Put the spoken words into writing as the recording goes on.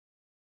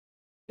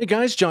Hey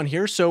guys, John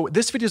here. So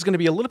this video is going to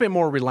be a little bit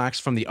more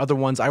relaxed from the other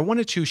ones. I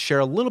wanted to share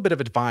a little bit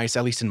of advice,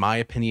 at least in my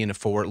opinion,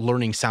 for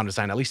learning sound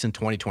design, at least in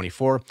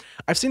 2024.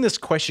 I've seen this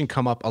question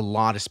come up a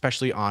lot,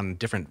 especially on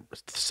different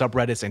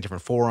subreddits and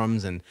different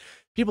forums, and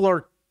people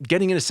are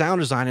getting into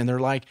sound design and they're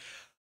like,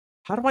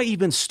 how do I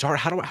even start?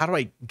 How do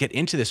I get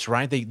into this,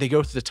 right? They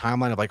go through the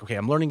timeline of like, okay,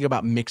 I'm learning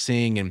about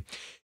mixing and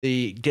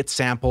they get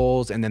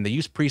samples and then they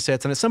use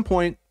presets. And at some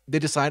point they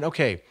decide,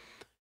 okay,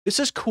 this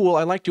is cool.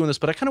 I like doing this,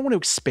 but I kind of want to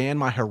expand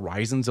my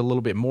horizons a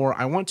little bit more.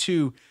 I want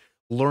to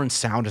learn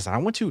sound design. I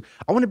want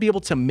to be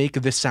able to make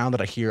this sound that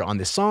I hear on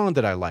this song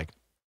that I like.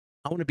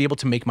 I want to be able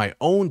to make my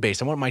own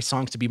bass. I want my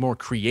songs to be more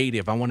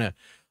creative. I want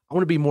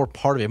to be more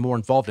part of it, more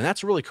involved. And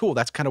that's really cool.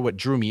 That's kind of what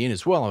drew me in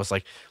as well. I was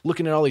like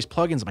looking at all these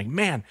plugins. I'm like,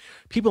 man,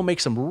 people make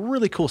some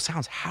really cool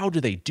sounds. How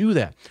do they do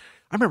that?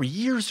 I remember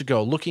years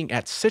ago looking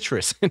at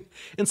Citrus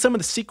and some of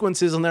the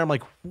sequences in there. I'm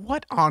like,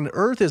 what on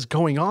earth is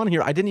going on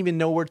here? I didn't even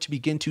know where to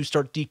begin to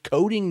start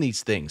decoding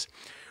these things,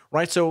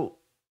 right? So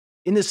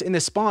in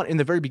this spot in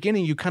the very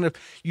beginning, you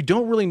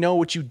don't really know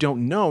what you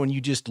don't know, and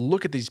you just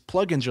look at these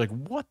plugins. You're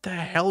like, what the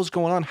hell is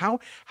going on? How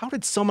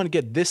did someone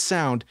get this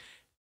sound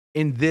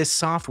in this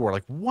software?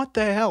 Like, what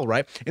the hell,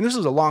 right? And this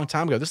was a long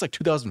time ago. This is like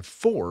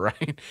 2004, right?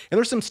 And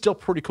there's some still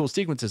pretty cool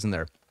sequences in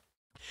there.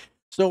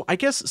 So I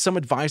guess some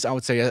advice I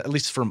would say, at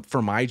least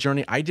for my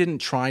journey, I didn't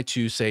try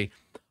to say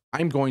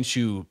I'm going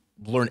to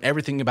learn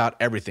everything about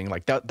everything.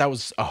 Like that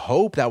was a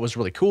hope. That was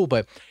really cool,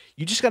 but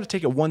you just got to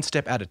take it one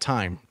step at a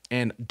time.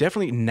 And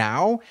definitely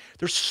now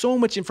there's so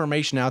much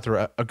information out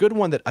there. A good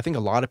one that I think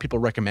a lot of people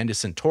recommend is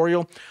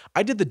Centorial.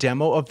 I did the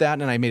demo of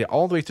that and I made it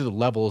all the way through the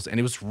levels, and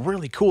it was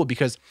really cool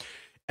because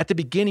at the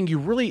beginning,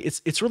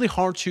 it's really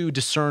hard to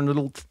discern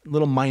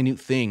little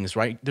minute things,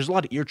 right? There's a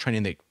lot of ear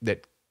training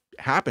that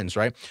happens,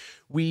 right?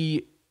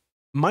 We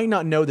might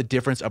not know the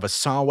difference of a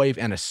saw wave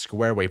and a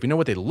square wave. We know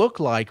what they look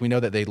like. We know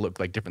that they look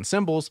like different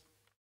symbols,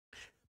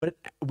 but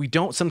we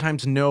don't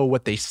sometimes know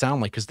what they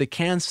sound like because they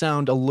can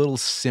sound a little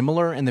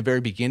similar in the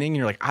very beginning.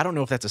 You're like, I don't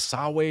know if that's a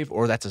saw wave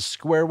or that's a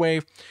square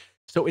wave.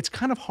 So it's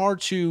kind of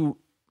hard to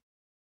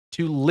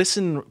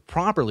listen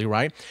properly,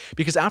 right?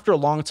 Because after a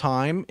long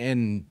time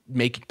and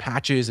making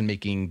patches and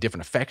making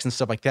different effects and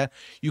stuff like that,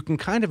 you can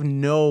kind of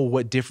know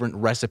what different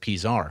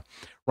recipes are,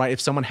 right?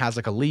 If someone has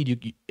like a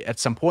lead, at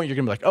some point you're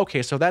gonna be like,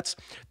 okay, so that's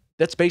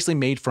basically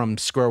made from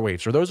square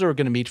waves, or those are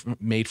gonna be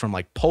made from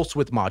like pulse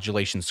width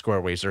modulation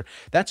square waves, or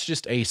that's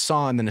just a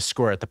saw and then a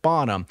square at the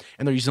bottom,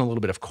 and they're using a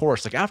little bit of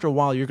coarse. Like after a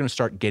while, you're gonna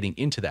start getting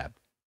into that.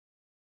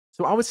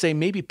 So I would say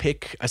maybe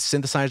pick a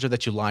synthesizer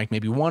that you like,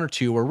 maybe one or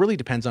two, or really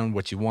depends on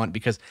what you want,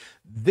 because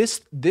this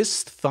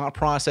thought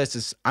process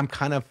is, I'm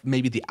kind of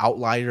maybe the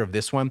outlier of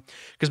this one,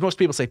 because most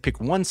people say pick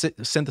one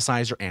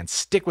synthesizer and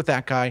stick with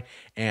that guy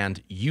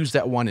and use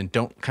that one and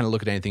don't kind of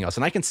look at anything else.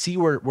 And I can see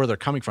where they're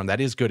coming from.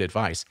 That is good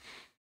advice.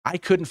 I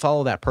couldn't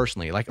follow that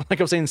personally. Like I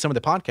was saying in some of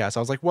the podcasts,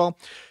 I was like, well,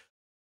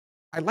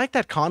 I like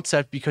that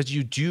concept because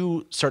you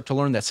do start to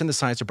learn that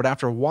synthesizer, but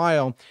after a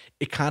while,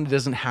 it kind of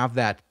doesn't have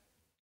that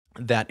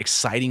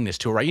excitingness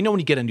to it, right? You know, when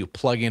you get a new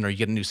plugin or you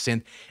get a new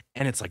synth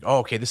and it's like, oh,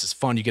 okay, this is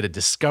fun. You get to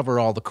discover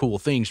all the cool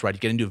things, right? You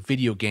get into a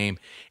video game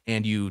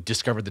and you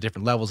discover the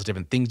different levels, the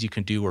different things you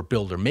can do or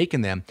build or make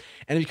in them.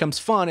 And it becomes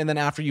fun. And then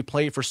after you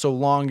play it for so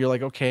long, you're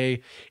like,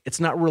 okay,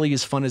 it's not really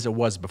as fun as it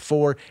was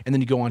before. And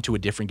then you go on to a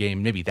different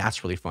game. Maybe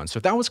that's really fun.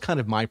 So that was kind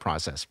of my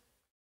process.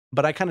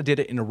 But I kind of did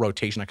it in a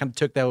rotation. I kind of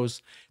took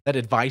that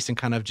advice and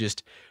kind of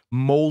just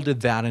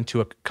molded that into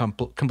a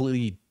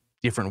completely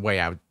different way.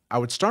 I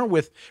would start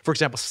with, for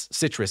example,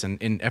 Citrus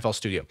in FL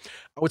Studio.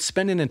 I would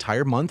spend an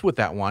entire month with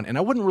that one, and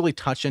I wouldn't really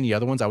touch any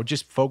other ones. I would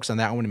just focus on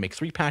that one and make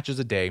 3 patches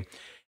a day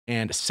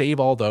and save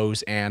all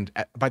those. And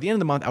by the end of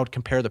the month, I would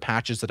compare the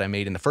patches that I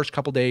made in the first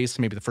couple days,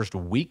 maybe the first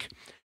week,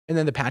 and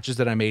then the patches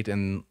that I made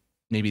in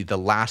maybe the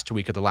last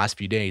week or the last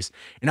few days.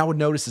 And I would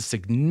notice a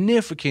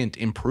significant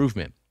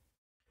improvement.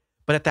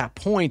 But at that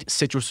point,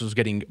 Citrus was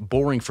getting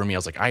boring for me. I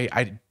was like,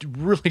 I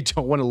really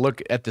don't want to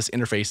look at this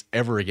interface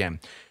ever again.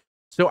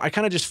 So I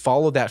kind of just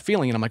followed that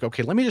feeling, and I'm like,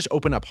 okay, let me just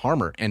open up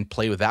Harmor and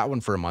play with that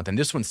one for a month. And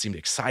this one seemed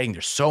exciting.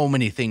 There's so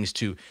many things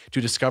to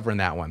discover in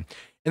that one.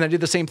 And I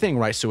did the same thing,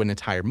 right? So an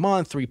entire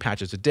month, 3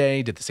 patches a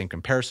day, did the same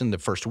comparison the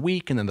first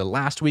week and then the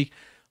last week.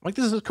 I'm like,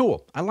 this is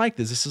cool. I like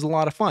this. This is a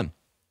lot of fun.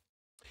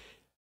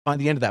 By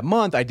the end of that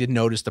month, I did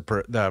notice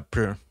the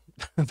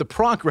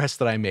progress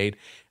that I made.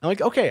 I'm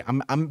like, okay,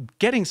 I'm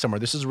getting somewhere.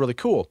 This is really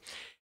cool.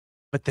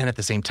 But then at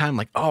the same time,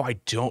 like, oh, I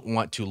don't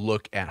want to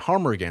look at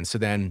Harmor again. So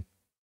then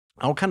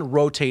I'll kind of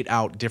rotate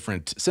out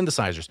different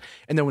synthesizers.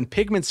 And then when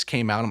Pigments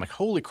came out, I'm like,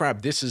 holy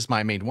crap, this is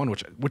my main one,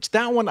 which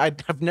that one I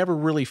have never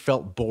really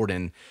felt bored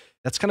in.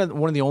 That's kind of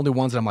one of the only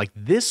ones that I'm like,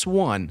 this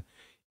one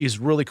is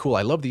really cool.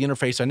 I love the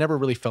interface. I never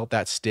really felt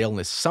that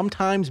staleness.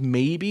 Sometimes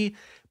maybe,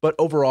 but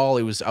overall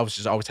I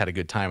just always had a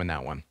good time in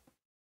that one.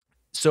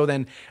 So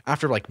then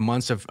after like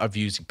months of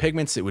using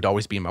Pigments, it would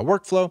always be in my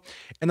workflow.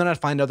 And then I'd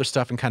find other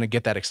stuff and kind of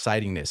get that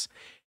excitingness.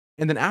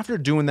 And then after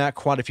doing that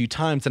quite a few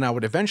times, then I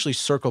would eventually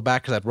circle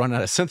back because I'd run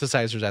out of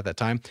synthesizers at that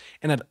time,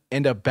 and I'd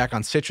end up back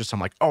on Citrus. I'm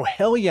like, oh,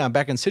 hell yeah, I'm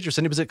back on Citrus.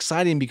 And it was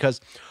exciting because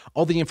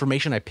all the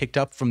information I picked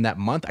up from that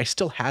month, I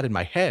still had in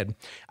my head.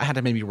 I had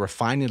to maybe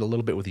refine it a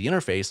little bit with the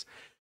interface.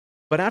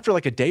 But after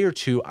like a day or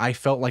two, I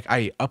felt like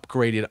I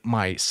upgraded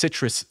my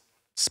Citrus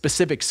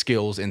specific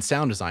skills in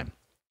sound design.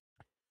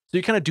 So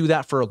you kind of do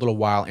that for a little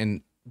while,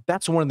 and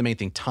that's one of the main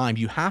thing. Time.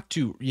 You have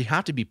to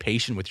be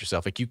patient with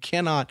yourself. Like you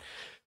cannot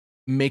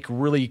make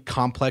really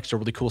complex or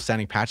really cool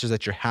sounding patches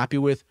that you're happy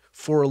with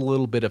for a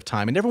little bit of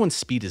time. And everyone's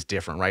speed is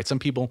different, right? Some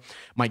people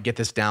might get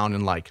this down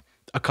in like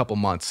a couple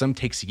months. Some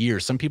takes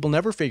years. Some people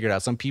never figure it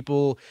out. Some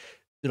people,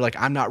 they're like,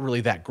 I'm not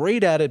really that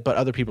great at it, but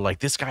other people are like,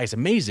 this guy's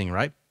amazing,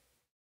 right?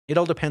 It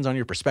all depends on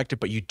your perspective,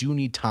 but you do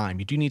need time.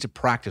 You do need to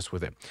practice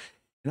with it.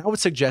 And I would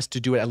suggest to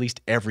do it at least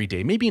every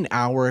day, maybe an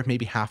hour,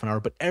 maybe half an hour,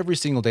 but every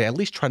single day, at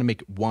least try to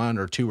make 1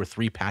 or 2 or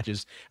 3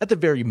 patches at the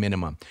very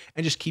minimum,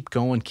 and just keep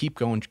going, keep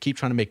trying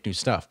to make new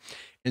stuff.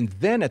 And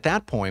then at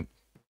that point,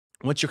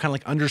 once you're kind of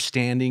like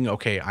understanding,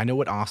 okay, I know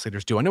what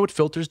oscillators do, I know what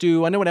filters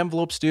do, I know what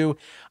envelopes do,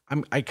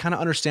 I kind of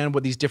understand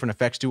what these different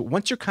effects do.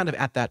 Once you're kind of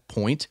at that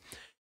point,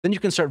 then you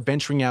can start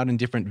venturing out in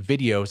different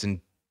videos. And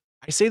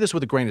I say this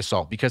with a grain of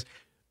salt because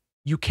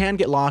you can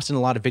get lost in a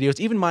lot of videos,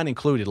 even mine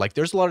included. Like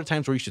there's a lot of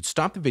times where you should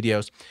stop the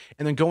videos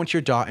and then go into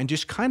your DAW and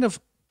just kind of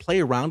play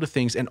around with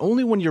things. And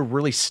only when you're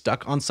really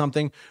stuck on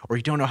something or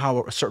you don't know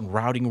how a certain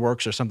routing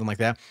works or something like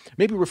that,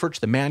 maybe refer to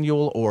the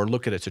manual or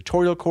look at a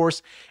tutorial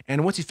course.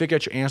 And once you figure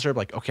out your answer,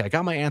 like, okay, I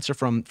got my answer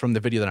from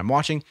the video that I'm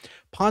watching,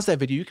 pause that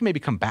video. You can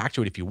maybe come back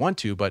to it if you want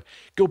to, but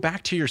go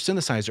back to your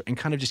synthesizer and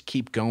kind of just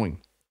keep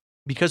going,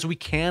 because we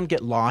can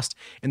get lost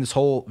in this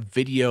whole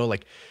video,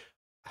 like,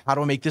 how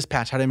do I make this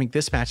patch? How do I make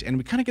this patch? And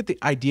we kind of get the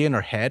idea in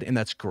our head, and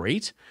that's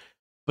great.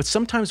 But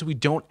sometimes we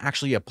don't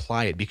actually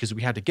apply it because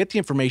we have to get the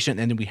information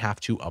and then we have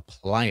to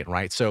apply it,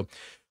 right? So,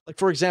 like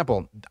for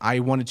example, I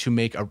wanted to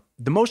make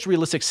the most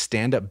realistic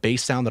stand-up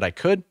bass sound that I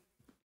could.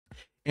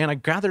 And I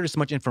gathered as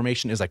much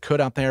information as I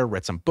could out there,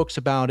 read some books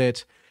about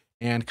it,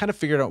 and kind of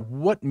figured out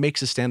what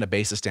makes a stand-up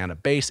bass a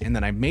stand-up bass. And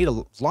then I made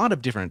a lot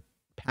of different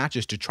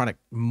patches to try to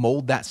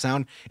mold that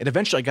sound. And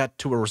eventually I got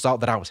to a result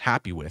that I was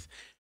happy with.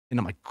 And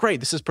I'm like, great,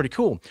 this is pretty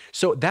cool.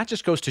 So that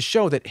just goes to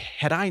show that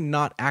had I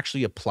not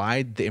actually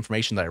applied the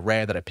information that I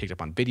read, that I picked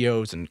up on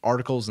videos and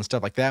articles and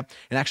stuff like that,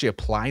 and actually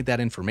applied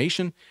that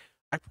information,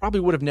 I probably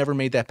would have never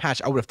made that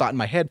patch. I would have thought in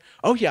my head,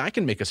 oh yeah, I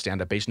can make a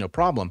stand-up bass, no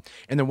problem.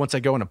 And then once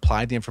I go and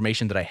apply the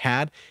information that I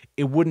had,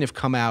 it wouldn't have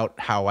come out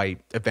how I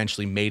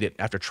eventually made it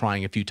after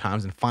trying a few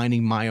times and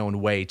finding my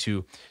own way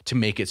to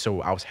make it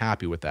so I was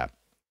happy with that.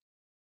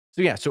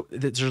 So yeah, so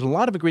there's a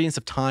lot of ingredients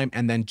of time,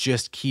 and then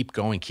just keep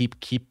going, keep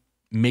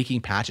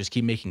making patches,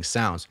 keep making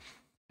sounds.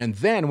 And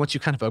then once you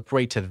kind of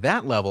upgrade to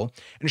that level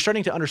and you're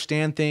starting to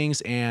understand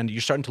things and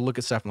you're starting to look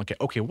at stuff and look at,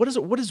 okay, what is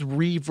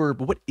reverb?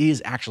 What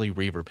is actually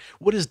reverb?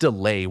 What is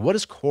delay? What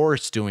is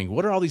chorus doing?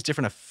 What are all these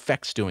different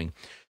effects doing?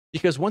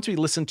 Because once we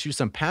listen to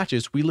some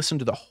patches, we listen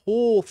to the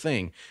whole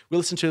thing. We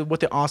listen to what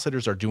the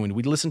oscillators are doing.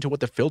 We listen to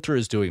what the filter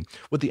is doing,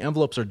 what the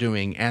envelopes are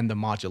doing, and the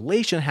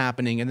modulation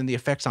happening, and then the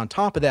effects on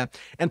top of that,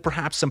 and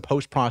perhaps some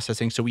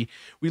post-processing. So we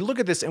look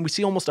at this and we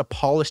see almost a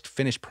polished,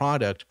 finished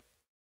product.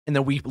 And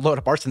then we load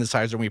up our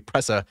synthesizer and we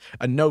press a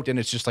note and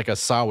it's just like a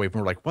saw wave.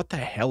 And we're like, what the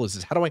hell is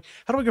this? How do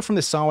I go from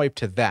this saw wave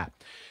to that?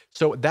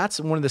 So that's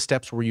one of the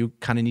steps where you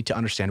kind of need to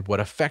understand what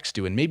effects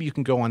do. And maybe you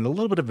can go on a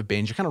little bit of a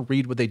binge, you kind of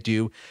read what they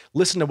do,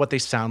 listen to what they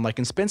sound like,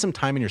 and spend some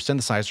time in your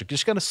synthesizer.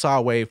 Just got a saw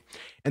wave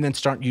and then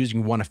start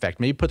using one effect.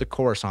 Maybe put the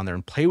chorus on there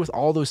and play with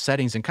all those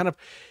settings and kind of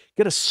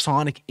get a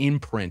sonic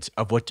imprint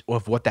of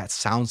what that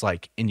sounds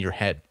like in your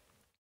head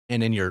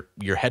and in your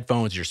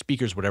headphones, your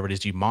speakers, whatever it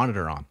is you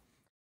monitor on.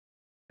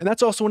 And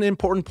that's also an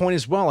important point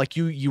as well. Like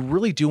you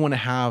really do want to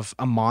have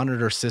a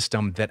monitor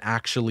system that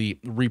actually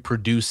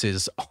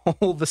reproduces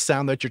all the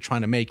sound that you're trying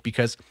to make,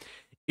 because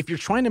if you're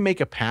trying to make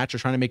a patch or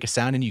trying to make a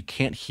sound and you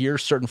can't hear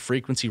certain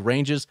frequency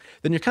ranges,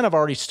 then you're kind of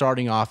already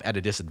starting off at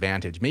a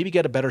disadvantage. Maybe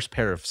get a better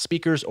pair of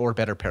speakers or a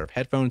better pair of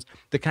headphones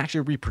that can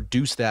actually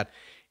reproduce that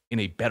in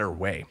a better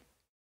way.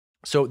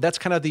 So that's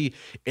kind of the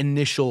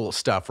initial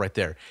stuff right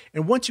there.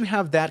 And once you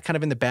have that kind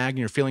of in the bag and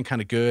you're feeling kind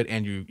of good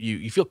and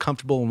you feel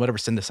comfortable in whatever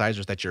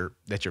synthesizers that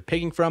you're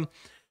picking from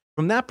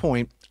that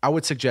point, I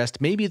would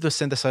suggest maybe the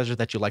synthesizer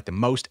that you like the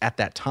most at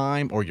that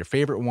time, or your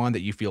favorite one that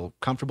you feel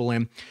comfortable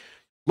in,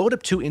 load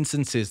up 2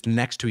 instances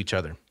next to each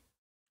other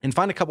and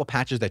find a couple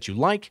patches that you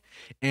like.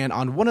 And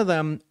on one of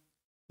them,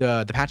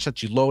 the patch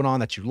that you load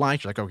on that you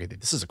like, you're like, okay,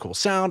 this is a cool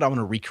sound, I want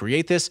to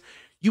recreate this.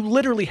 You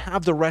literally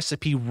have the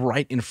recipe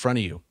right in front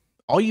of you.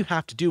 All you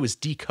have to do is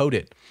decode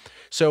it.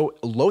 So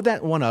load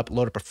that one up,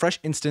 load up a fresh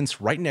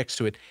instance right next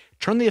to it,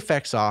 turn the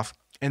effects off,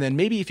 and then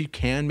maybe if you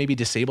can, maybe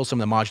disable some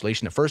of the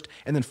modulation at first,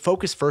 and then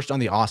focus first on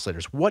the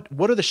oscillators.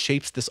 What are the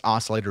shapes this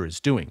oscillator is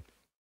doing?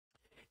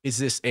 Is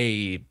this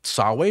a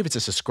saw wave? Is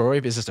this a square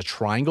wave? Is this a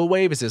triangle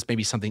wave? Is this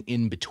maybe something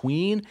in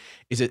between?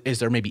 Is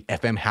there maybe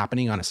FM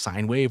happening on a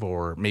sine wave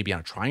or maybe on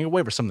a triangle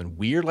wave or something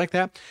weird like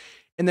that?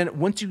 And then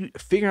once you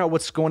figure out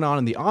what's going on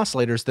in the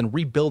oscillators, then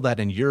rebuild that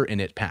in your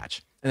init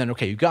patch. And then,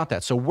 okay, you got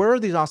that. So where are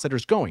these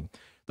oscillators going?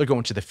 They're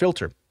going to the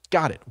filter.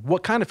 Got it.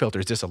 What kind of filter?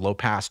 Is this a low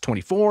pass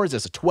 24? Is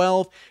this a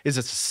 12? Is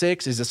this a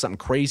 6? Is this something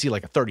crazy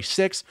like a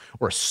 36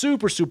 or a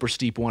super, super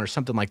steep one or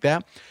something like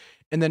that?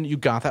 And then you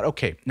got that.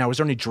 Okay, now is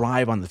there any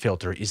drive on the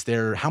filter?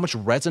 How much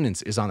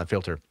resonance is on the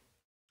filter?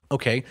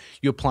 Okay,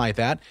 you apply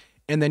that.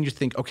 And then you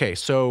think, okay,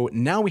 so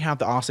now we have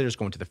the oscillators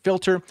going to the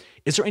filter.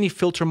 Is there any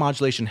filter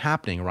modulation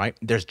happening, right?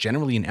 There's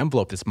generally an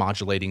envelope that's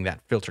modulating that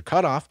filter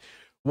cutoff.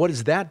 What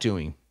is that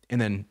doing?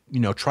 And then,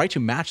 try to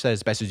match that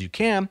as best as you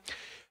can.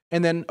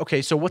 And then,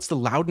 okay, so what's the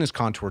loudness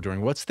contour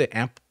doing? What's the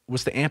amp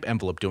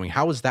envelope doing?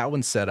 How is that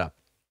one set up?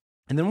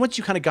 And then once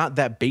you kind of got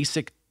that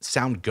basic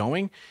sound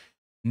going,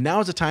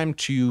 now is the time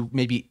to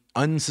maybe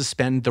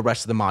unsuspend the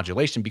rest of the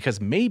modulation, because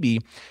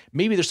maybe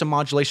there's some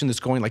modulation that's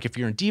going, like if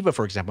you're in Diva,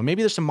 for example,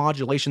 maybe there's some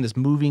modulation that's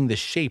moving the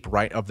shape,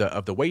 right, of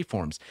the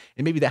waveforms.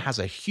 And maybe that has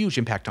a huge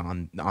impact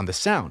on the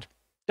sound.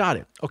 Got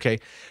it. Okay.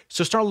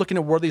 So start looking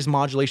at where these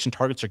modulation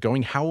targets are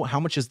going. How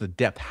much is the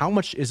depth? How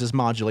much is this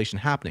modulation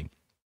happening?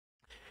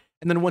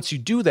 And then once you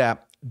do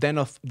that, then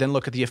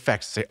look at the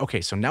effects. Say,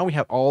 okay, so now we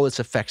have all this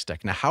effects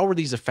deck. Now, how are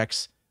these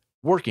effects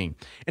working?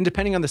 And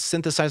depending on the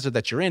synthesizer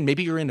that you're in,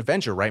 maybe you're in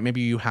Avenger, right?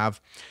 Maybe you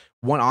have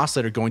one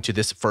oscillator going to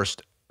this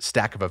first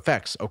stack of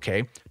effects.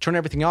 Okay, turn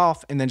everything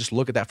off and then just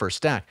look at that first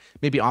stack.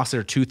 Maybe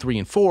oscillator 2, 3,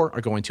 and 4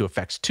 are going to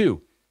effects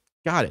 2.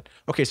 Got it.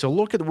 Okay, so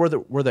look at where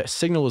the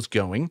signal is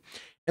going,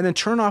 and then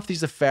turn off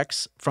these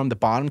effects from the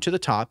bottom to the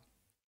top,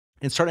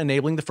 and start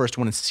enabling the first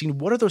one and seeing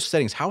what are those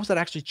settings? How is that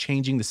actually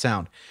changing the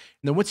sound?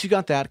 And then once you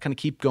got that, kind of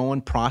keep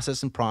going,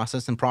 process and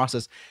process and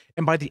process.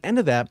 And by the end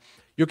of that,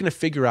 you're going to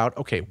figure out,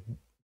 okay,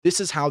 this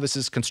is how this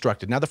is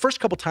constructed. Now, the first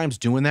couple times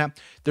doing that,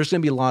 there's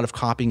going to be a lot of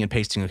copying and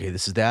pasting. Okay,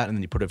 this is that. And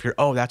then you put it over here.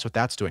 Oh, that's what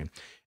that's doing.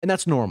 And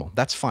that's normal.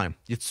 That's fine.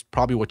 It's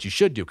probably what you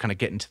should do, kind of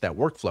get into that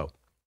workflow.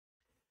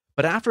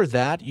 But after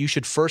that, you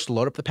should first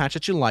load up the patch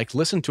that you like,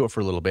 listen to it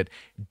for a little bit.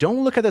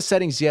 Don't look at the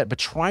settings yet, but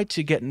try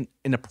to get an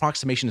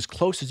approximation as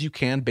close as you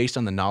can based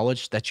on the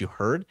knowledge that you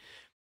heard,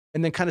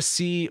 and then kind of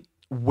see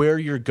where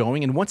you're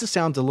going. And once it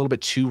sounds a little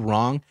bit too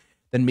wrong,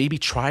 then maybe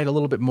try it a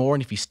little bit more.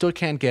 And if you still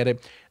can't get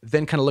it,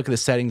 then kind of look at the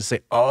settings and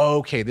say, oh,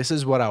 okay, this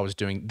is what I was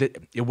doing.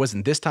 It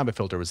wasn't this type of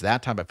filter, it was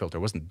that type of filter.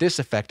 It wasn't this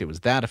effect, it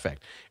was that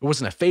effect. It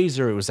wasn't a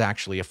phaser, it was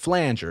actually a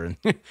flanger.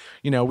 And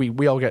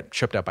we all get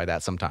tripped up by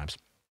that sometimes.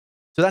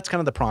 So that's kind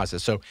of the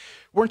process. So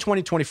we're in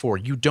 2024.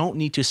 You don't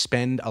need to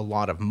spend a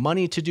lot of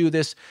money to do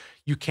this.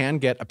 You can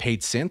get a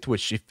paid synth,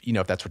 which if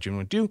that's what you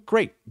want to do,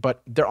 great.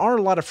 But there are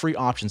a lot of free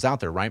options out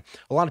there, right?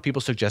 A lot of people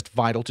suggest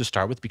Vital to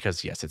start with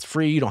because yes, it's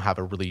free. You don't have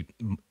a really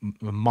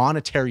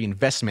monetary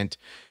investment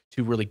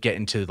to really get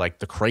into like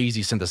the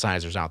crazy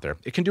synthesizers out there.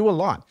 It can do a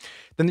lot.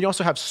 Then you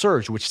also have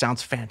Surge, which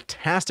sounds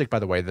fantastic, by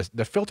the way.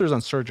 The filters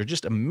on Surge are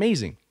just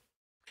amazing.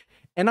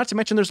 And not to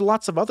mention, there's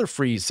lots of other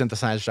free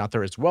synthesizers out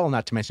there as well,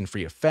 not to mention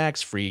free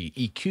effects, free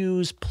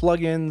EQs,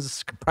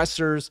 plugins,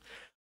 compressors,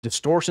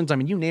 distortions. I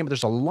mean, you name it,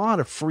 there's a lot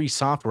of free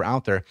software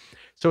out there.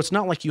 So it's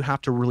not like you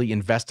have to really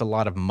invest a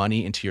lot of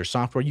money into your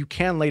software. You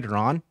can later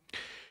on.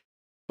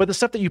 But the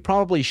stuff that you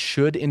probably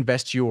should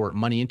invest your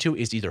money into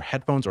is either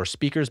headphones or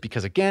speakers,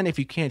 because again, if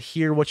you can't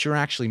hear what you're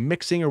actually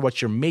mixing or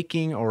what you're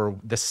making or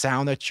the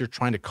sound that you're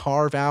trying to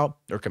carve out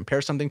or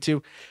compare something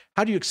to,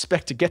 how do you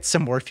expect to get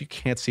somewhere if you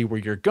can't see where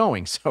you're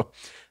going? So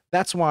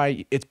that's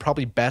why it's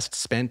probably best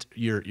spent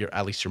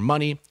at least your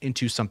money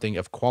into something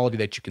of quality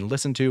that you can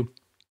listen to,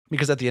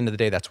 because at the end of the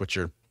day, that's what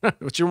you're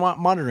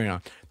monitoring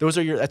on. That's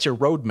your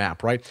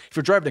roadmap, right? If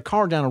you're driving a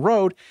car down a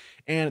road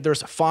and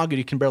there's a fog and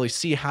you can barely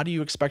see, how do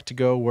you expect to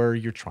go where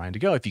you're trying to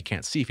go if you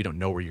can't see, if you don't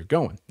know where you're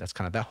going? That's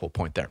kind of that whole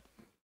point there.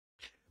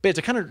 But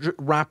to kind of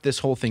wrap this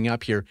whole thing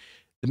up here,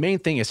 the main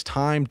thing is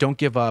time. Don't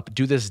give up.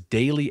 Do this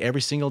daily,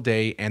 every single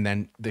day. And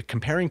then the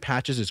comparing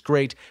patches is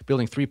great.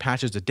 Building 3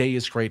 patches a day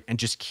is great. And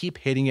just keep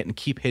hitting it and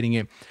keep hitting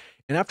it.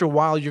 And after a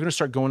while, you're going to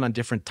start going on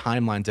different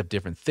timelines of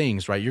different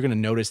things, right? You're going to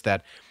notice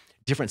that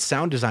different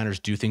sound designers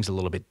do things a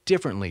little bit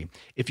differently.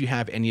 If you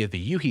have any of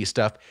the Yuhi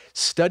stuff,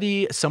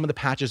 study some of the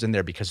patches in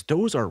there, because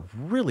those are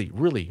really,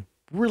 really,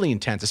 really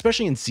intense,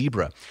 especially in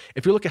Zebra.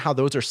 If you look at how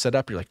those are set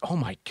up, you're like, oh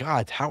my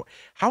God, how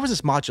is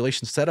this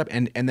modulation set up?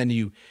 And then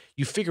you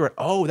figure out,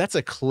 oh, that's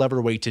a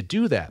clever way to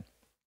do that.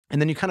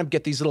 And then you kind of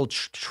get these little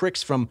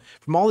tricks from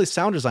all these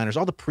sound designers,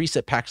 all the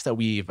preset packs that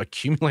we've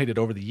accumulated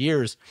over the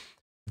years.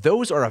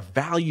 Those are a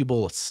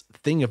valuable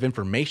thing of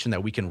information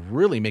that we can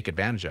really make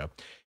advantage of.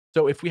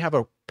 So if we have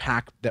a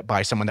pack that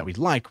by someone that we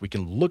like, we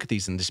can look at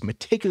these and just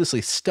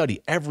meticulously study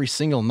every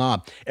single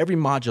knob, every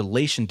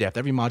modulation depth,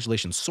 every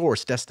modulation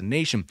source,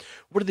 destination.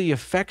 What are the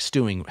effects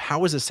doing?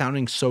 How is it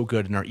sounding so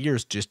good in our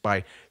ears just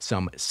by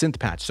some synth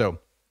patch? So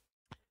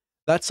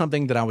that's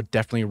something that I would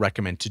definitely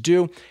recommend to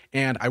do.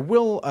 And I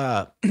will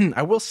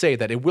say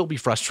that it will be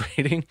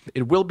frustrating.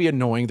 It will be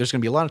annoying. There's going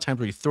to be a lot of times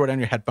where you throw it on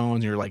your headphones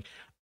and you're like,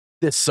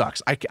 this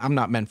sucks. I'm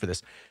not meant for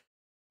this.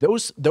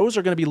 Those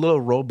are going to be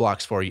little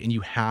roadblocks for you, and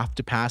you have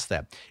to pass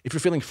that. If you're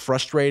feeling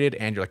frustrated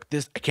and you're like,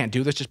 I can't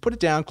do this, just put it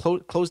down,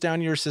 close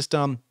down your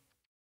system,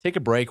 take a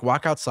break,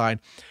 walk outside,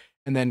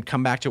 and then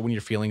come back to it when you're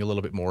feeling a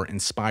little bit more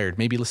inspired.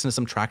 Maybe listen to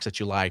some tracks that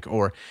you like,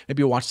 or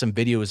maybe watch some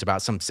videos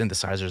about some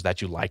synthesizers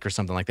that you like or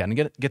something like that, and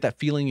get that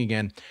feeling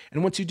again.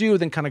 And once you do,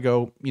 then kind of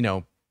go,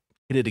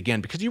 hit it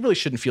again, because you really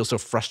shouldn't feel so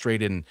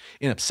frustrated and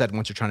upset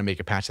once you're trying to make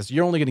a patch test.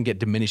 You're only going to get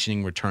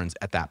diminishing returns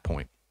at that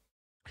point.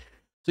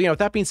 So yeah, with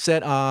that being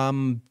said,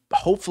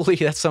 hopefully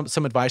that's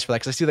some advice for that,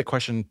 because I see that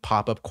question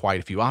pop up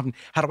quite a few often.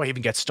 How do I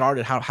even get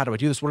started? How do I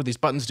do this? What do these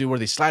buttons do? What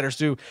do these sliders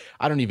do?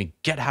 I don't even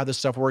get how this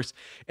stuff works.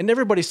 And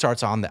everybody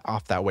starts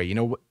off that way.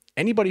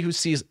 Anybody who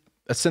sees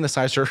a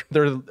synthesizer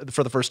there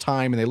for the first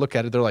time and they look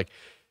at it, they're like,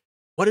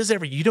 what is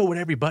what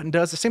every button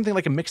does? The same thing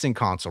like a mixing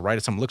console, right?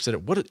 If someone looks at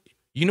it,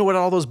 you know what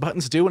all those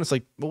buttons do? And it's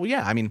like, well,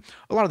 yeah, I mean,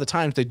 a lot of the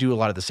times they do a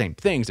lot of the same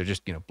things. They're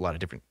just, a lot of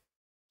different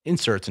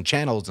inserts and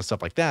channels and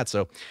stuff like that.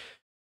 So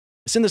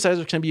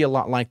synthesizers can be a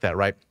lot like that,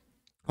 right?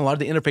 A lot of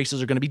the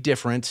interfaces are going to be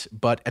different,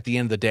 but at the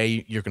end of the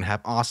day, you're going to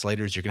have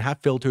oscillators, you're going to have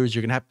filters,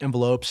 you're going to have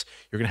envelopes,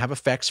 you're going to have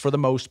effects for the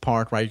most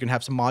part, right? You're going to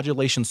have some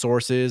modulation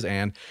sources,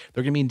 and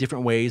they're going to be in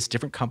different ways.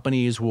 Different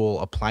companies will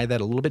apply that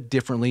a little bit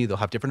differently. They'll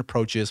have different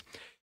approaches.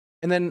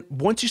 And then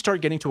once you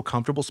start getting to a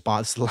comfortable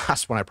spot, this is the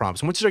last one, I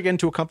promise. Once you start getting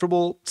to a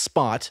comfortable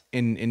spot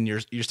in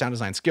your sound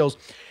design skills,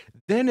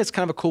 then it's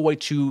kind of a cool way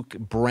to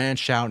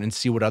branch out and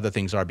see what other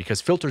things are, because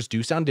filters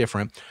do sound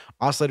different.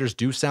 Oscillators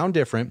do sound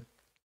different.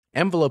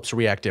 Envelopes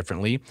react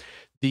differently.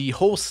 The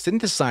whole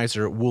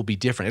synthesizer will be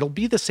different. It'll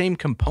be the same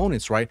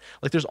components, right?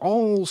 Like there's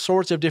all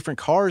sorts of different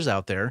cars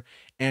out there,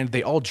 and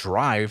they all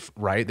drive,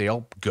 right? They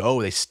all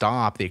go, they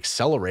stop, they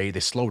accelerate, they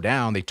slow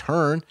down, they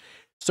turn.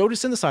 So do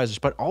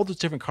synthesizers, but all those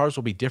different cars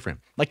will be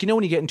different. Like,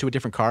 when you get into a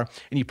different car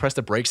and you press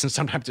the brakes and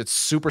sometimes it's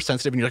super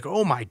sensitive and you're like,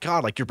 oh my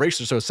God, like your brakes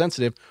are so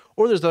sensitive.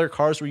 Or there's other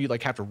cars where you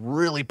like have to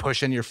really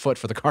push in your foot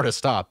for the car to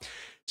stop.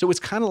 So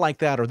it's kind of like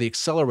that. Or the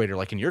accelerator,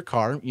 like in your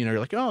car, you're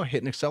like, oh,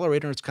 hit an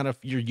accelerator. It's kind of,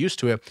 you're used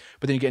to it.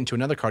 But then you get into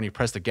another car and you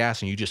press the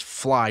gas and you just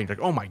fly. You're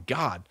like, oh my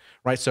God,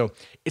 right? So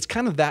it's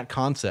kind of that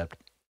concept,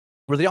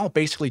 where they all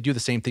basically do the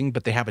same thing,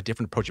 but they have a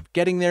different approach of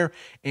getting there.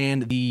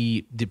 And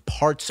the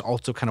parts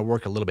also kind of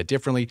work a little bit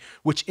differently,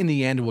 which in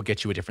the end will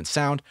get you a different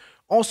sound.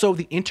 Also,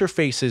 the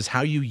interfaces,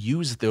 how you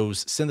use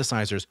those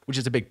synthesizers, which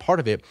is a big part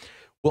of it,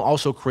 will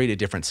also create a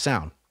different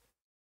sound.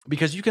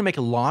 Because you can make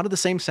a lot of the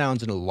same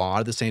sounds in a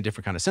lot of the same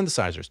different kind of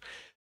synthesizers.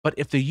 But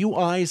if the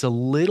UI is a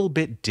little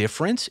bit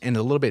different and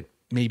a little bit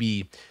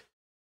maybe,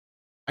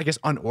 I guess,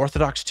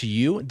 unorthodox to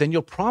you, then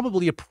you'll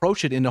probably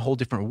approach it in a whole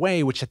different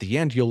way, which at the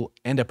end, you'll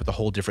end up with a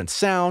whole different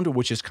sound,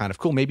 which is kind of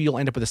cool. Maybe you'll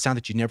end up with a sound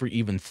that you never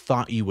even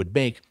thought you would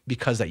make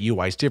because that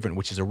UI is different,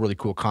 which is a really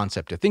cool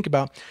concept to think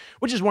about,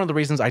 which is one of the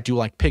reasons I do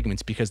like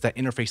Pigments, because that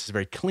interface is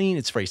very clean,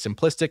 it's very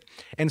simplistic,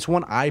 and it's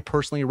one I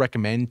personally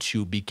recommend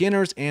to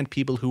beginners and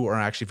people who are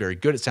actually very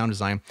good at sound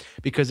design,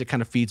 because it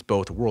kind of feeds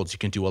both worlds. You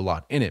can do a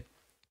lot in it.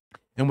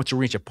 And once you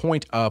reach a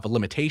point of a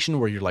limitation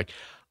where you're like,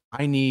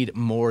 I need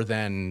more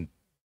than,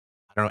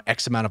 I don't know,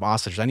 X amount of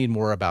oscillators, I need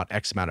more about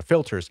X amount of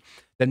filters,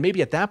 then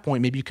maybe at that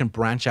point, maybe you can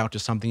branch out to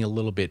something a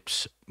little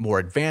bit more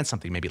advanced,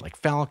 something maybe like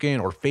Falcon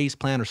or Phase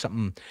Plan, or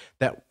something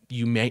that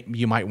you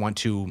might want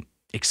to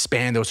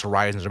expand those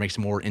horizons or make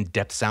some more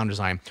in-depth sound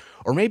design.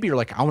 Or maybe you're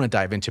like, I want to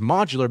dive into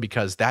modular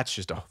because that's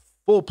just a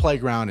full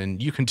playground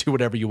and you can do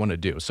whatever you want to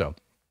do. So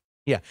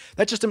yeah,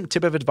 that's just a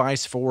tip of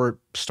advice for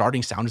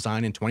starting sound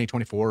design in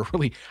 2024,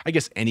 really, I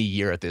guess any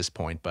year at this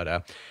point.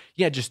 But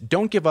yeah, just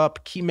don't give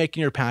up, keep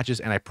making your patches,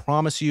 and I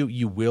promise you,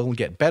 you will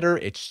get better.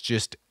 It's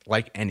just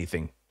like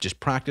anything. Just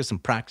practice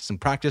and practice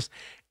and practice,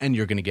 and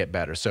you're going to get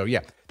better. So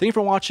yeah, thank you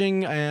for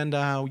watching, and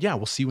yeah,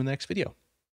 we'll see you in the next video.